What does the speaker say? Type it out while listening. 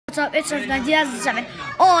What's up? It's Surf 2007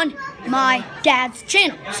 on my dad's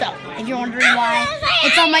channel. So, if you're wondering why,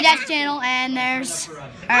 it's on my dad's channel, and there's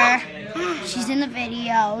her. She's in the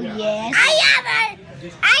video. Yes.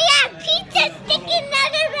 I have pizza sticking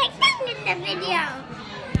out of my tongue in the video.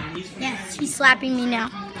 Yes, she's slapping me now.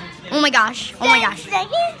 Oh my gosh. Oh my gosh.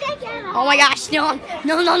 Oh my gosh. No.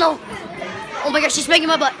 Oh my gosh, she's making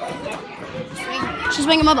my butt. She's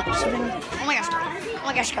making my butt. Oh my gosh. Oh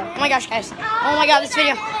my gosh, oh my gosh, guys. Oh my god, this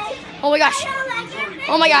video. Oh my gosh.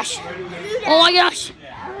 Oh my gosh. Oh my gosh.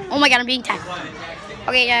 Oh my god, I'm being tagged.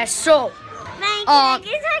 Okay, guys, so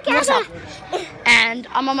what's up? And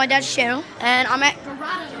I'm on my dad's channel, and I'm at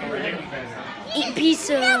Grotto eating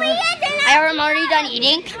pizza. I'm already done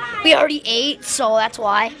eating. We already ate, so that's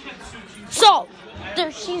why. So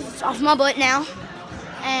there, she's off my butt now,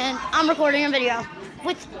 and I'm recording a video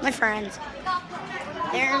with my friends.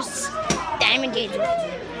 There's Diamond Dude.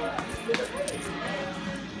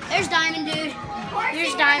 There's Diamond Dude.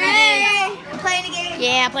 There's Diamond Dude. I'm playing a game.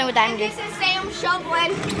 Yeah, I'm playing with Diamond Dude. This is Sam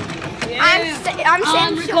shoveling. Yeah.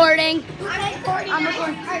 I'm recording. I'm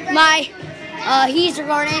recording. He's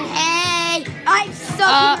recording. Hey.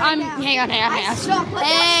 Hang on.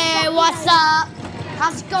 Hey, what's up?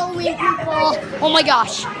 How's it going, people? Oh my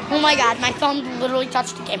gosh. Oh my god, my thumb literally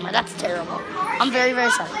touched the camera. That's terrible. I'm very,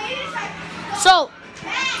 very sorry. So,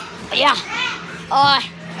 yeah.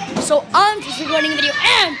 So I'm just recording a video,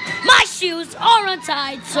 and my shoes are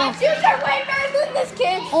untied. So my shoes are way better than this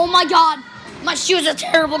kid. Oh my god, my shoes are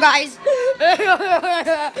terrible, guys.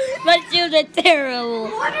 My shoes are terrible.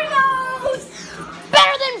 What are those?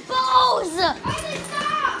 Better than Bose.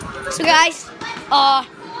 So guys,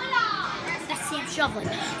 that's Sam shoveling.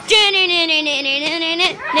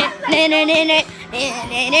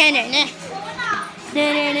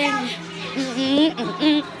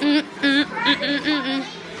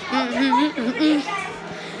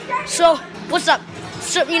 So, what's up?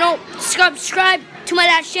 So, subscribe to my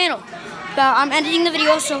dad's channel. I'm editing the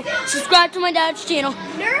video, so subscribe to my dad's channel.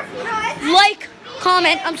 Like,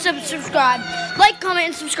 comment, subscribe. Like, comment,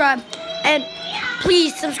 and subscribe. And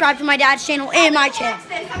please subscribe to my dad's channel and my channel.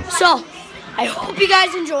 So, I hope you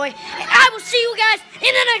guys enjoy, and I will see you guys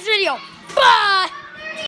in the next video. Bye!